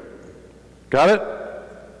wheel. Got it?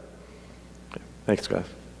 Thanks, guys.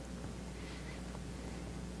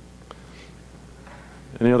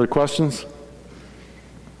 Any other questions?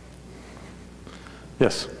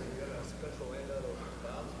 Yes.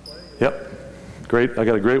 Yep. Great. I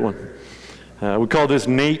got a great one. We call this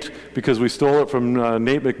Nate because we stole it from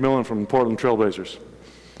Nate McMillan from Portland Trailblazers.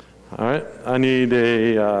 All right. I need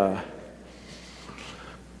a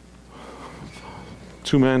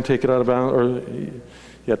two-man take it out of bounds, or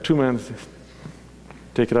yeah, two-man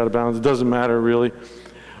take it out of bounds. It doesn't matter really.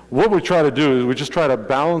 What we try to do is we just try to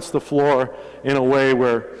balance the floor in a way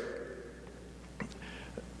where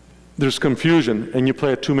there's confusion and you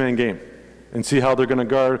play a two-man game and see how they're going to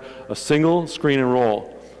guard a single screen and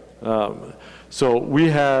roll. So we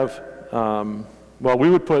have, well, we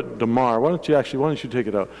would put DeMar. Why don't you take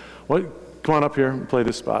it out? Come on up here and play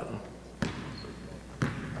this spot.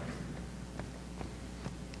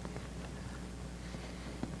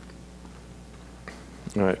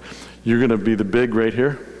 All right, you're going to be the big right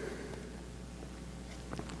here.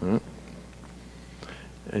 All right.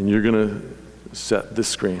 And you're going to set this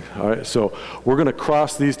screen. All right, so we're going to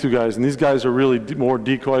cross these two guys, and these guys are really more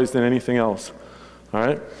decoys than anything else. All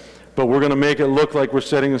right, but we're going to make it look like we're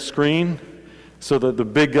setting a screen so that the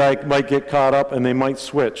big guy might get caught up and they might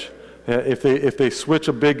switch. If they switch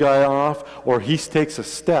a big guy off or he takes a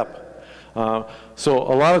step. So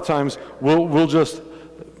a lot of times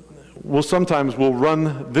sometimes we'll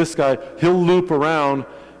run this guy, he'll loop around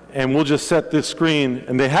and we'll just set this screen,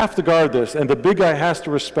 and they have to guard this, and the big guy has to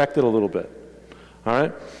respect it a little bit. All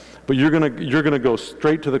right? But you're gonna go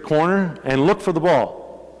straight to the corner and look for the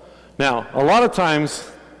ball. Now, a lot of times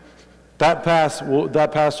that pass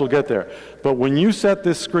will get there. But when you set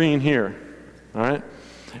this screen here, all right,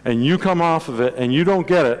 and you come off of it and you don't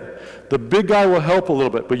get it, the big guy will help a little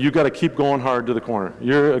bit, but you got to keep going hard to the corner.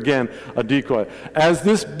 You're, again, a decoy. As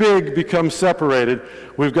this big becomes separated,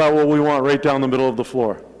 we've got what we want right down the middle of the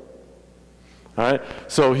floor. All right?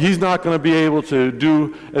 So he's not going to be able to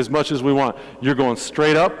do as much as we want. You're going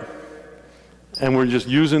straight up, and we're just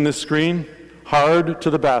using this screen hard to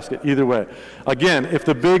the basket, either way. Again, if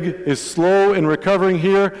the big is slow in recovering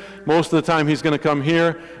here, most of the time he's going to come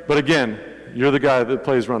here. But again, you're the guy that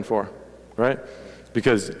plays run for, right?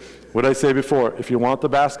 Because what I say before, if you want the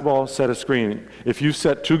basketball, set a screen. If you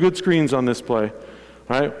set 2 good screens on this play,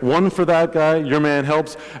 right? 1 for that guy, your man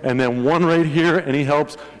helps, and then 1 right here, and he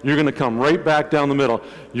helps, you're going to come right back down the middle.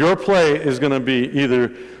 Your play is going to be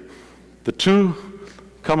either the 2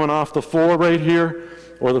 coming off the 4 right here,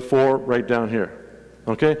 or the 4 right down here.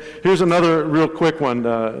 Okay? Here's another real quick one.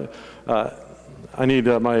 I need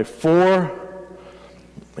my 4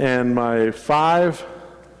 and my 5,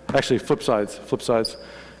 actually flip sides,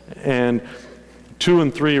 and 2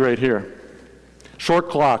 and 3 right here. Short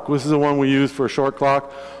clock. This is the one we use for a short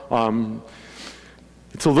clock.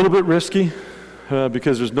 It's a little bit risky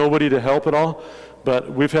because there's nobody to help at all,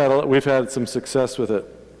 but we've had some success with it.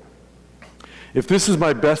 If this is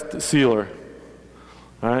my best sealer,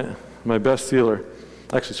 all right, my best sealer.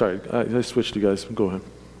 Actually, sorry, I switched you guys. Go ahead.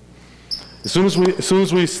 As soon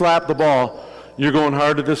as we slap the ball, you're going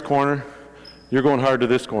hard to this corner. You're going hard to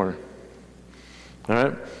this corner. All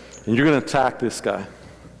right, and you're going to attack this guy.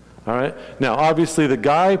 All right. Now, obviously, the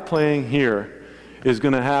guy playing here is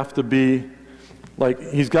going to have to be like,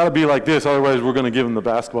 he's got to be like this, otherwise we're going to give him the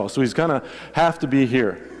basketball. So he's going to have to be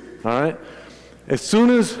here. All right. As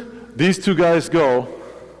soon as these two guys go,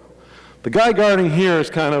 the guy guarding here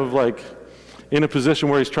is kind of like in a position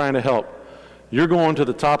where he's trying to help. You're going to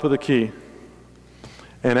the top of the key,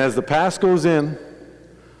 and as the pass goes in,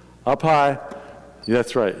 up high,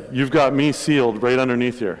 that's right. You've got me sealed right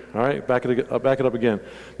underneath here. All right, back it up again.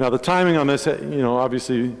 Now the timing on this,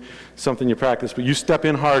 obviously something you practice, but you step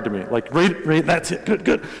in hard to me, like right. That's it.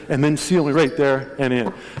 Good. And then seal me right there and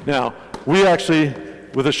in. Now we actually,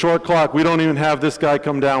 with a short clock, we don't even have this guy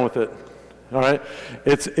come down with it. All right,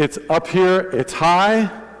 it's up here. It's high,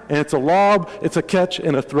 and it's a lob. It's a catch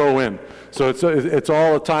and a throw in. So it's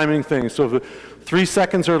all a timing thing. So if 3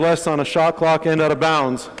 seconds or less on a shot clock and out of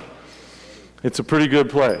bounds, it's a pretty good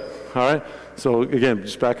play, all right? So again,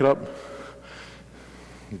 just back it up.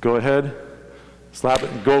 Go ahead, slap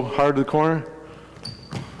it, go hard to the corner.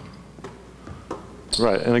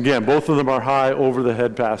 Right, and again, both of them are high over the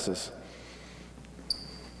head passes.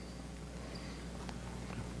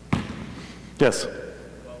 Yes? Well,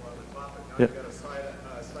 on the topic, now Yeah. you've got a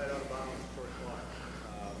slide out of bounds, short clock.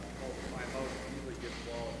 Timeout usually gives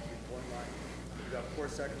the ball in one line. You've got 4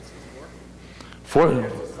 seconds to score. 4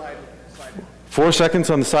 It's a slide. 4 seconds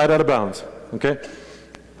on the side out of bounds, okay?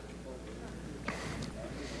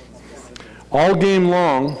 All game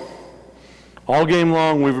long,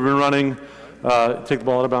 we've been running, take the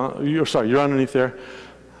ball out of bounds, you're underneath there.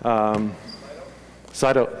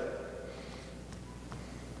 Side out.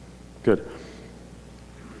 Good.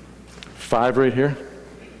 5 right here.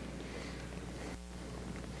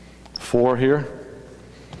 4 here.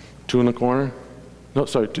 2 in the corner. No,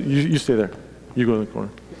 sorry, you stay there. You go in the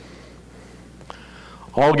corner.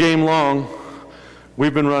 All game long,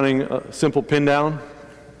 we've been running a simple pin down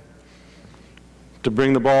to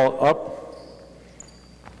bring the ball up,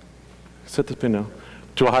 set the pin down,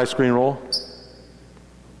 to a high screen roll,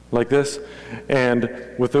 like this, and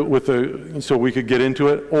so we could get into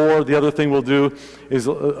it. Or the other thing we'll do is,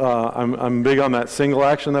 I'm big on that single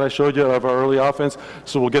action that I showed you of our early offense,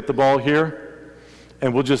 so we'll get the ball here,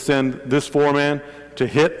 and we'll just send this 4-man to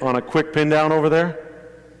hit on a quick pin down over there,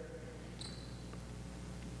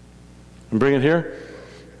 and bring it here.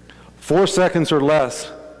 4 seconds or less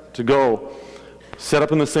to go. Set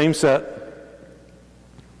up in the same set.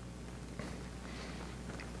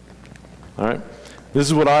 All right. This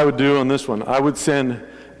is what I would do on this one. I would send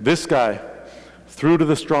this guy through to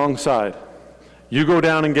the strong side. You go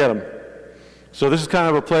down and get him. So this is kind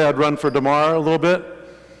of a play I'd run for DeMar a little bit.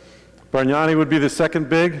 Bargnani would be the second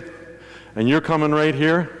big, and you're coming right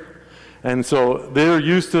here. And so they're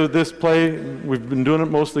used to this play. We've been doing it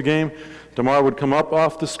most of the game. DeMar would come up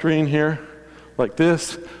off the screen here, like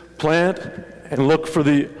this, plant, and look for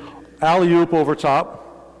the alley-oop over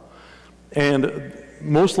top. And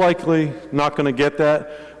most likely not going to get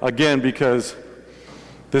that, again, because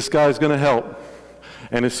this guy's going to help.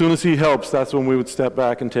 And as soon as he helps, that's when we would step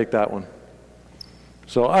back and take that one.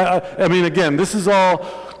 So, I mean, again, this is all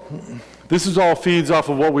feeds off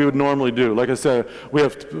of what we would normally do. Like I said, we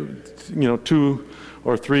have, 2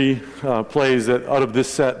 or 3 plays that out of this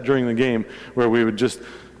set during the game where we would just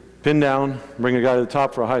pin down, bring a guy to the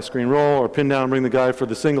top for a high screen roll, or pin down, bring the guy for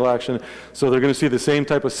the single action. So they're going to see the same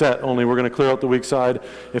type of set, only we're going to clear out the weak side.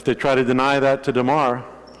 If they try to deny that to DeMar,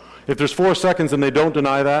 if there's 4 seconds and they don't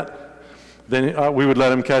deny that, then we would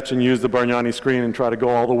let him catch and use the Bargnani screen and try to go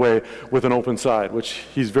all the way with an open side, which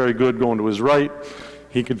he's very good going to his right.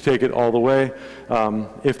 He could take it all the way.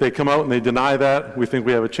 If they come out and they deny that, we think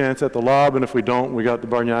we have a chance at the lob, and if we don't, we got the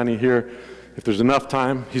Bargnani here. If there's enough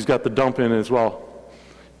time, he's got the dump in as well.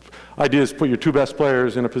 Idea is put your 2 best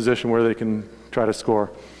players in a position where they can try to score.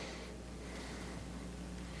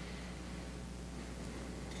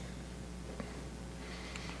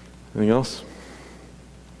 Anything else?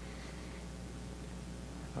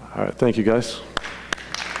 All right, thank you guys.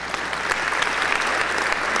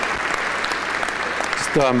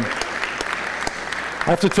 I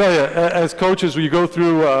have to tell you, as coaches, you go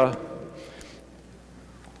through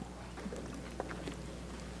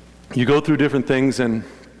different things, and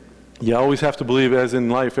you always have to believe, as in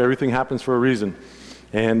life, everything happens for a reason.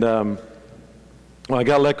 And when I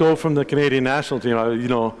got let go from the Canadian national team,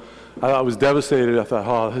 I was devastated. I thought,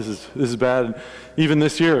 oh, this is bad. And even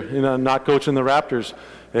this year, not coaching the Raptors,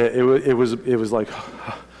 it was like,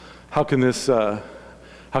 how can this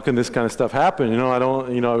kind of stuff happen?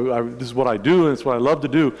 This is what I do, and it's what I love to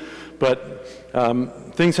do. But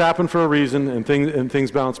things happen for a reason, and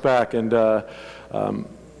things bounce back. And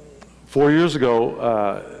 4 years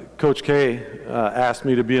ago, Coach K asked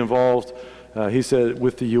me to be involved. He said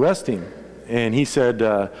with the U.S. team, and he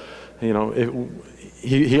said, he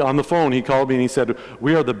on the phone he called me and he said,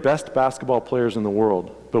 "We are the best basketball players in the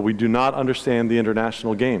world, but we do not understand the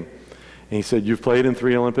international game." And he said, "You've played in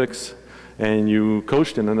 3 Olympics, and you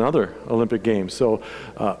coached in another Olympic game. So,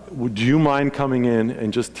 would you mind coming in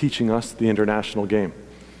and just teaching us the international game?"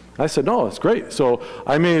 I said, "No, it's great." So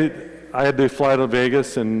I had to fly to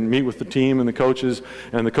Vegas and meet with the team and the coaches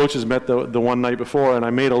met the one night before, and I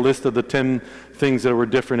made a list of the 10 things that were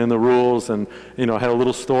different in the rules, and had a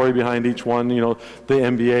little story behind each one. The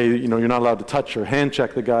NBA, you're not allowed to touch or hand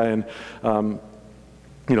check the guy, and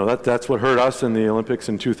that's what hurt us in the Olympics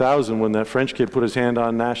in 2000 when that French kid put his hand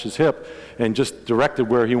on Nash's hip and just directed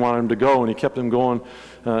where he wanted him to go, and he kept him going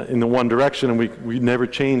in the one direction, and we never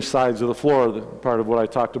changed sides of the floor, part of what I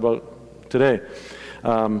talked about today.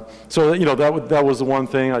 So that was the one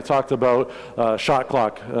thing I talked about. Shot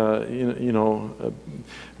clock,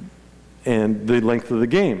 and the length of the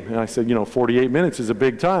game. And I said, 48 minutes is a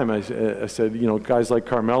big time. I said, guys like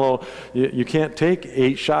Carmelo, you can't take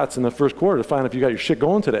 8 shots in the first quarter to find if you got your shit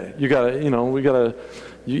going today. You gotta,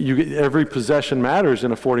 every possession matters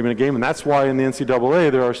in a 40-minute game, and that's why in the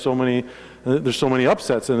NCAA there's so many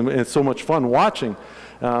upsets, and it's so much fun watching.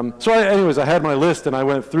 Anyways, I had my list, and I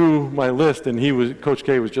went through my list, and Coach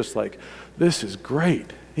K was just like, "This is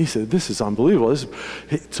great." He said, "This is unbelievable.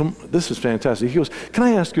 This is fantastic." He goes, "Can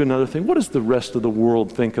I ask you another thing? What does the rest of the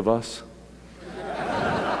world think of us?"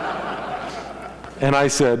 And I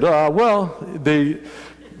said, "Well, they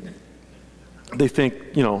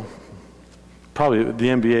think, probably the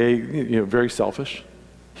NBA, very selfish."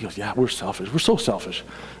 He goes, "Yeah, we're selfish. We're so selfish."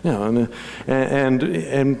 And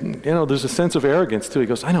there's a sense of arrogance too. He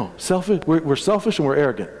goes, "I know, selfish. We're selfish and we're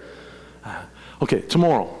arrogant." Okay,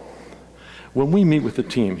 tomorrow, when we meet with the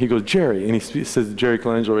team, he goes, "Jerry," and he says Jerry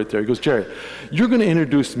Colangelo right there. He goes, "Jerry, you're going to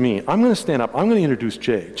introduce me. I'm going to stand up. I'm going to introduce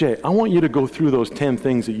Jay. Jay, I want you to go through those 10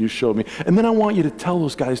 things that you showed me, and then I want you to tell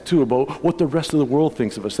those guys too about what the rest of the world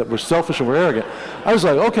thinks of us, that we're selfish and we're arrogant." I was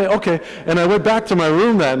like, okay. And I went back to my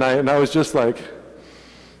room that night, and I was just like,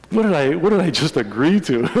 what did I just agree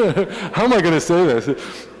to? How am I going to say this?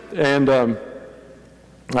 And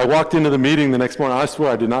I walked into the meeting the next morning. I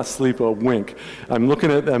swear I did not sleep a wink. I'm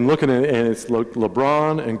looking at, and it's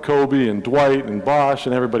LeBron and Kobe and Dwight and Bosh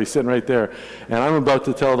and everybody sitting right there. And I'm about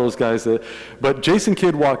to tell those guys that. But Jason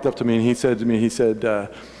Kidd walked up to me and he said,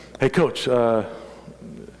 "Hey, Coach,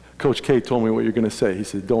 Coach K told me what you're going to say." He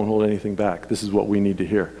said, "Don't hold anything back. This is what we need to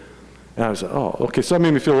hear." And I was like, "Oh, okay." So that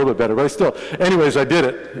made me feel a little bit better, but anyways, I did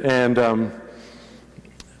it. And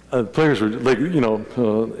the players were like,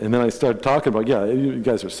 and then I started talking about, "Yeah, you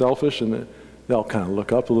guys are selfish," and they all kind of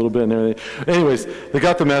look up a little bit and everything. Anyways, they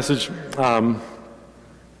got the message.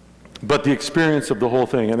 But the experience of the whole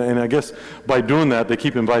thing, and I guess by doing that, they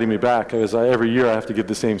keep inviting me back, because every year I have to give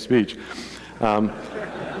the same speech.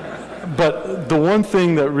 But the one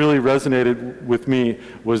thing that really resonated with me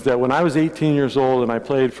was that when I was 18 years old and I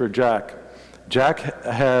played for Jack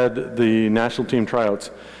had the national team tryouts,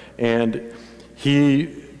 and he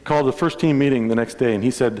called the first team meeting the next day, and he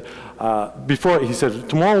said,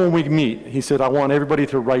 "Tomorrow when we meet," he said, "I want everybody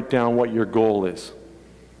to write down what your goal is,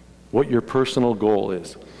 what your personal goal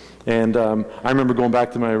is." And I remember going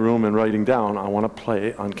back to my room and writing down, "I want to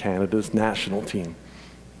play on Canada's national team."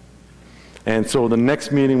 And so the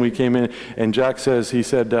next meeting we came in, and Jack he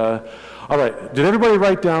said, "All right, did everybody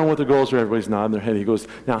write down what the goals were?" Everybody's nodding their head. He goes,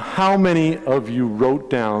 "Now, how many of you wrote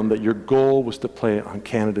down that your goal was to play on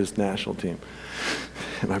Canada's national team?"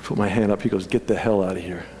 And I put my hand up. He goes, "Get the hell out of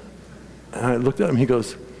here." And I looked at him. He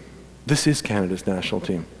goes, "This is Canada's national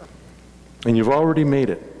team. And you've already made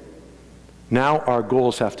it. Now our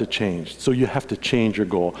goals have to change. So you have to change your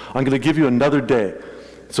goal. I'm going to give you another day.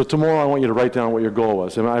 So tomorrow I want you to write down what your goal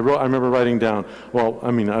was." And I remember writing down,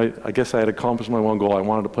 I guess I had accomplished my one goal. I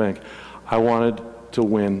wanted to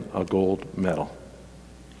win a gold medal.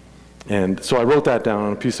 And so I wrote that down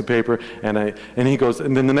on a piece of paper, and he goes,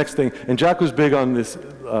 and then the next thing, and Jack was big on this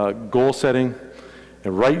goal setting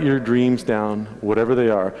and write your dreams down, whatever they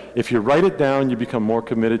are. If you write it down, you become more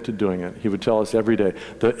committed to doing it. He would tell us every day.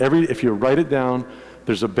 If you write it down,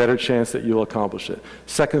 there's a better chance that you'll accomplish it.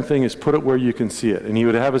 Second thing is put it where you can see it. And he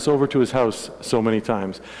would have us over to his house so many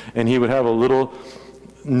times. And he would have a little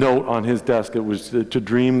note on his desk. It was to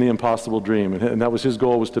dream the impossible dream. And that was his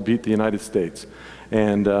goal, was to beat the United States.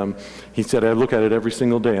 And he said, I look at it every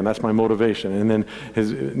single day, and that's my motivation. And then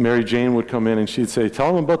Mary Jane would come in, and she'd say,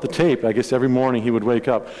 tell him about the tape. I guess every morning he would wake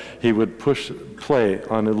up, he would push play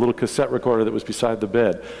on a little cassette recorder that was beside the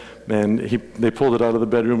bed. And they pulled it out of the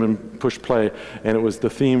bedroom and pushed play, and it was the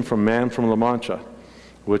theme from Man from La Mancha,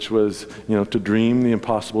 which was, you know, to dream the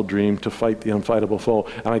impossible dream, to fight the unfightable foe.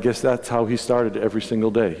 And I guess that's how he started every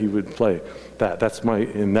single day. He would play that.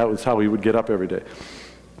 And that was how he would get up every day.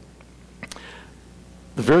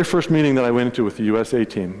 The very first meeting that I went into with the USA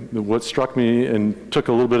team, what struck me and took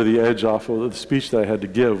a little bit of the edge off of the speech that I had to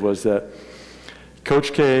give was that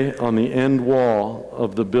Coach K, on the end wall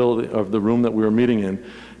of the building, of the room that we were meeting in,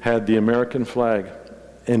 had the American flag,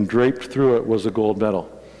 and draped through it was a gold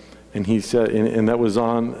medal. And he said, and that was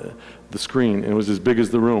on the screen, and it was as big as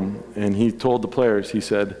the room. And he told the players, he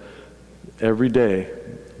said, every day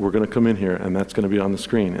we're going to come in here, and that's going to be on the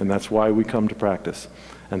screen, and that's why we come to practice.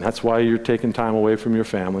 And that's why you're taking time away from your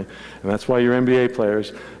family, and that's why you're NBA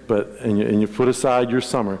players, and you put aside your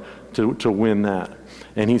summer to win that.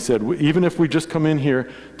 And he said, even if we just come in here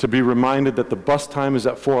to be reminded that the bus time is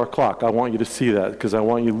at 4 o'clock, I want you to see that, because I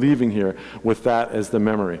want you leaving here with that as the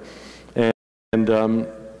memory. And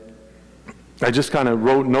I just kind of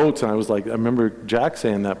wrote notes, and I was like, I remember Jack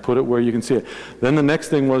saying that, put it where you can see it. Then the next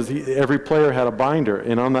thing was every player had a binder,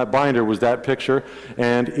 and on that binder was that picture,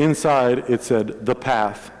 and inside it said the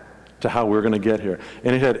path to how we're going to get here.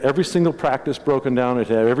 And it had every single practice broken down, it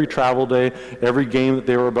had every travel day, every game that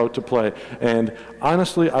they were about to play. And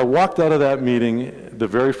honestly, I walked out of that meeting the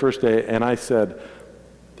very first day, and I said,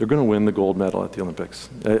 they're going to win the gold medal at the Olympics.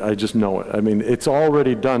 I just know it. I mean, it's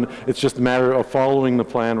already done. It's just a matter of following the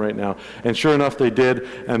plan right now. And sure enough, they did.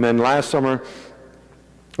 And then last summer,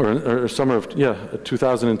 or summer of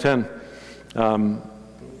 2010,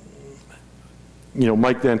 you know,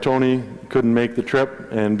 Mike D'Antoni couldn't make the trip,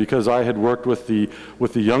 and because I had worked with the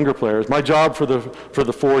younger players, my job for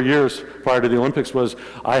the 4 years prior to the Olympics was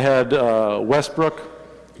I had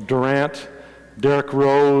Westbrook, Durant, Derrick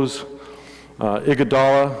Rose,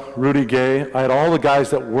 Iguodala, Rudy Gay. I had all the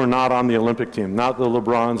guys that were not on the Olympic team, not the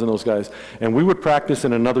LeBrons and those guys. And we would practice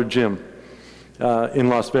in another gym in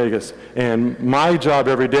Las Vegas. And my job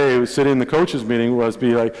every day, sitting in the coaches meeting, was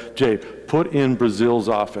be like, Jay, put in Brazil's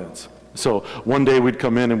offense. So one day we'd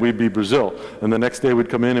come in and we'd be Brazil, and the next day we'd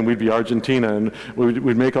come in and we'd be Argentina, and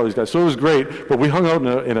we'd make all these guys. So it was great, but we hung out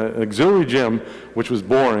in an auxiliary gym, which was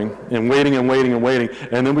boring, and waiting and waiting and waiting,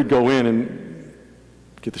 and then we'd go in and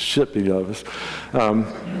get the shit beat out of us.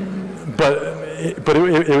 But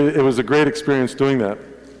it was a great experience doing that.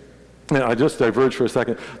 And I just diverged for a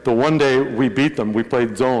second. The one day we beat them, we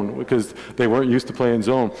played zone because they weren't used to playing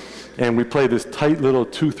zone. And we played this tight little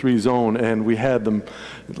 2-3 zone, and we had them,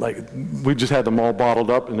 we just had them all bottled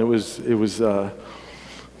up, and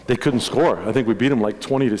they couldn't score. I think we beat them like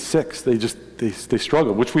 20-6. They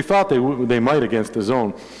struggled, which we thought they might against the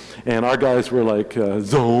zone. And our guys were like,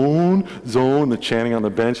 zone, zone, the chanting on the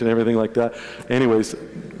bench and everything like that. Anyways,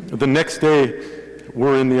 the next day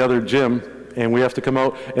we're in the other gym, and we have to come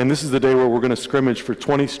out, and this is the day where we're going to scrimmage for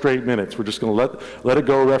 20 straight minutes. We're just going to let it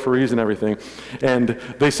go, referees and everything. And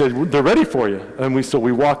they said, they're ready for you. And so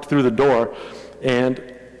we walked through the door, and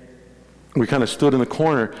we kind of stood in the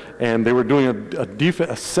corner, and they were doing a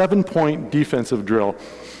 7-point defensive drill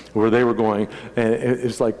where they were going, and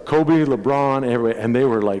it's like Kobe, LeBron, everybody, and they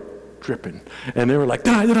were like dripping, and they were like,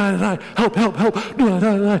 help, help, help,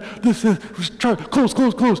 this is, close,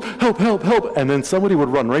 close, close, help, help, help, and then somebody would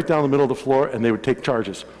run right down the middle of the floor, and they would take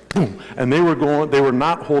charges, boom, and they were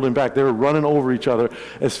not holding back, they were running over each other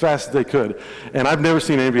as fast as they could, and I've never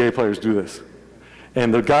seen NBA players do this,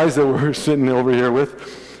 and the guys that we're sitting over here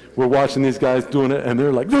with, we're watching these guys doing it, and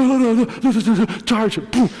they're like, no,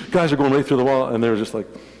 charge, boom, guys are going right through the wall, and they were just like,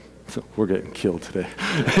 we're getting killed today.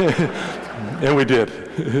 And we did.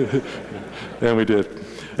 And we did.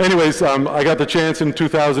 Anyways, I got the chance in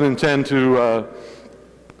 2010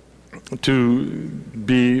 to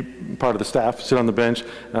be part of the staff, sit on the bench.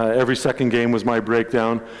 Every second game was my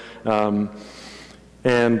breakdown. And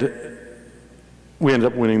we ended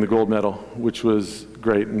up winning the gold medal, which was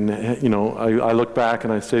great. And, you know, I look back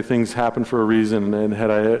and I say things happen for a reason. And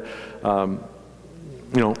had I...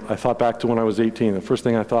 you know, I thought back to when I was 18. The first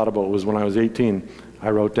thing I thought about was when I was 18, I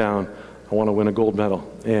wrote down, I want to win a gold medal.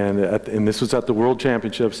 And this was at the World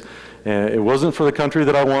Championships. And it wasn't for the country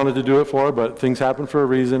that I wanted to do it for, but things happen for a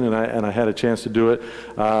reason, and I had a chance to do it.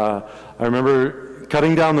 I remember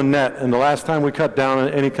cutting down the net, and the last time we cut down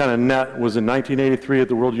any kind of net was in 1983 at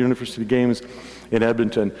the World University Games in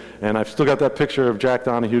Edmonton. And I've still got that picture of Jack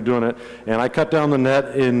Donahue doing it. And I cut down the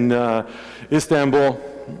net in Istanbul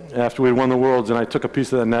after we won the Worlds, and I took a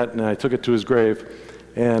piece of the net and I took it to his grave.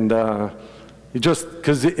 And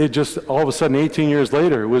because it just, all of a sudden, 18 years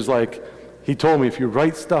later, it was like, he told me, if you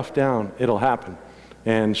write stuff down, it'll happen.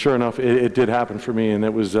 And sure enough, it did happen for me, and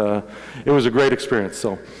it was a great experience.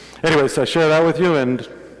 So anyways, I share that with you, and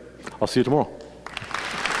I'll see you tomorrow.